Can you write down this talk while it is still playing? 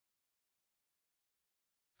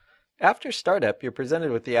After startup, you're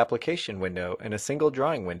presented with the application window and a single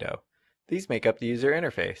drawing window. These make up the user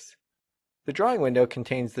interface. The drawing window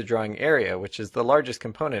contains the drawing area, which is the largest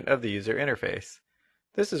component of the user interface.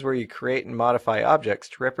 This is where you create and modify objects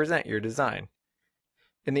to represent your design.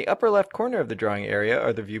 In the upper left corner of the drawing area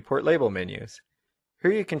are the viewport label menus.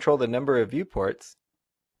 Here you control the number of viewports,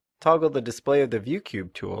 toggle the display of the view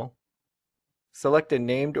cube tool, select a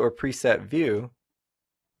named or preset view,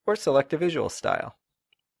 or select a visual style.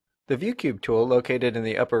 The view cube tool, located in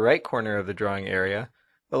the upper right corner of the drawing area,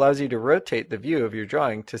 allows you to rotate the view of your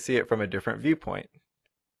drawing to see it from a different viewpoint.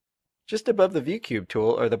 Just above the view cube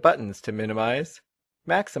tool are the buttons to minimize,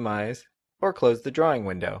 maximize, or close the drawing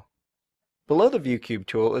window. Below the view cube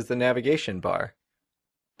tool is the navigation bar.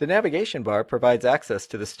 The navigation bar provides access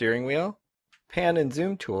to the steering wheel, pan and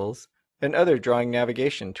zoom tools, and other drawing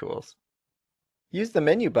navigation tools. Use the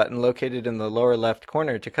menu button located in the lower left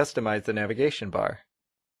corner to customize the navigation bar.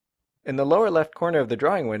 In the lower left corner of the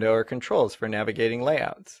drawing window are controls for navigating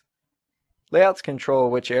layouts. Layouts control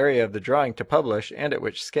which area of the drawing to publish and at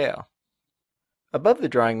which scale. Above the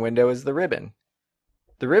drawing window is the ribbon.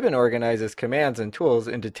 The ribbon organizes commands and tools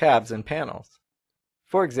into tabs and panels.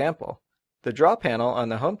 For example, the Draw panel on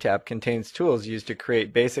the Home tab contains tools used to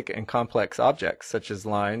create basic and complex objects such as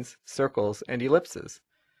lines, circles, and ellipses,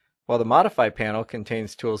 while the Modify panel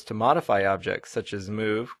contains tools to modify objects such as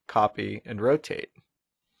move, copy, and rotate.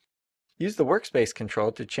 Use the Workspace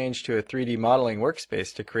control to change to a 3D modeling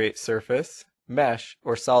workspace to create surface, mesh,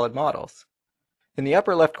 or solid models. In the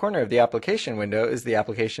upper left corner of the application window is the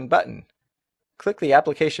Application button. Click the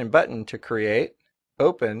Application button to create,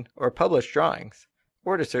 open, or publish drawings,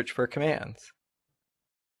 or to search for commands.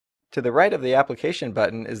 To the right of the Application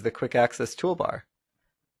button is the Quick Access toolbar.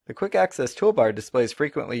 The Quick Access toolbar displays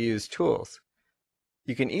frequently used tools.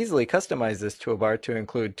 You can easily customize this toolbar to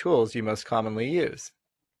include tools you most commonly use.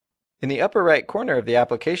 In the upper right corner of the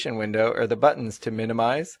application window are the buttons to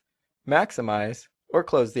minimize, maximize, or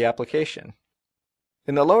close the application.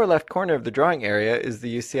 In the lower left corner of the drawing area is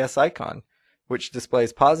the UCS icon, which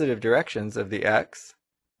displays positive directions of the X,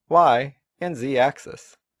 Y, and Z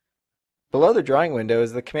axis. Below the drawing window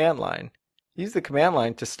is the command line. Use the command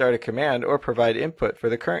line to start a command or provide input for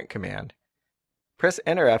the current command. Press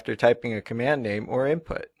Enter after typing a command name or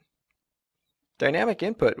input. Dynamic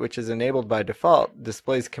Input, which is enabled by default,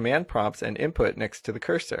 displays command prompts and input next to the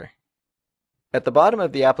cursor. At the bottom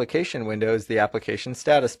of the application window is the Application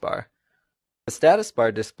status bar. The status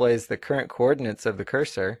bar displays the current coordinates of the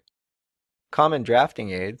cursor, common drafting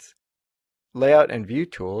aids, layout and view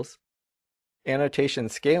tools, annotation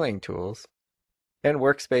scaling tools, and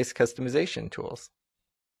workspace customization tools.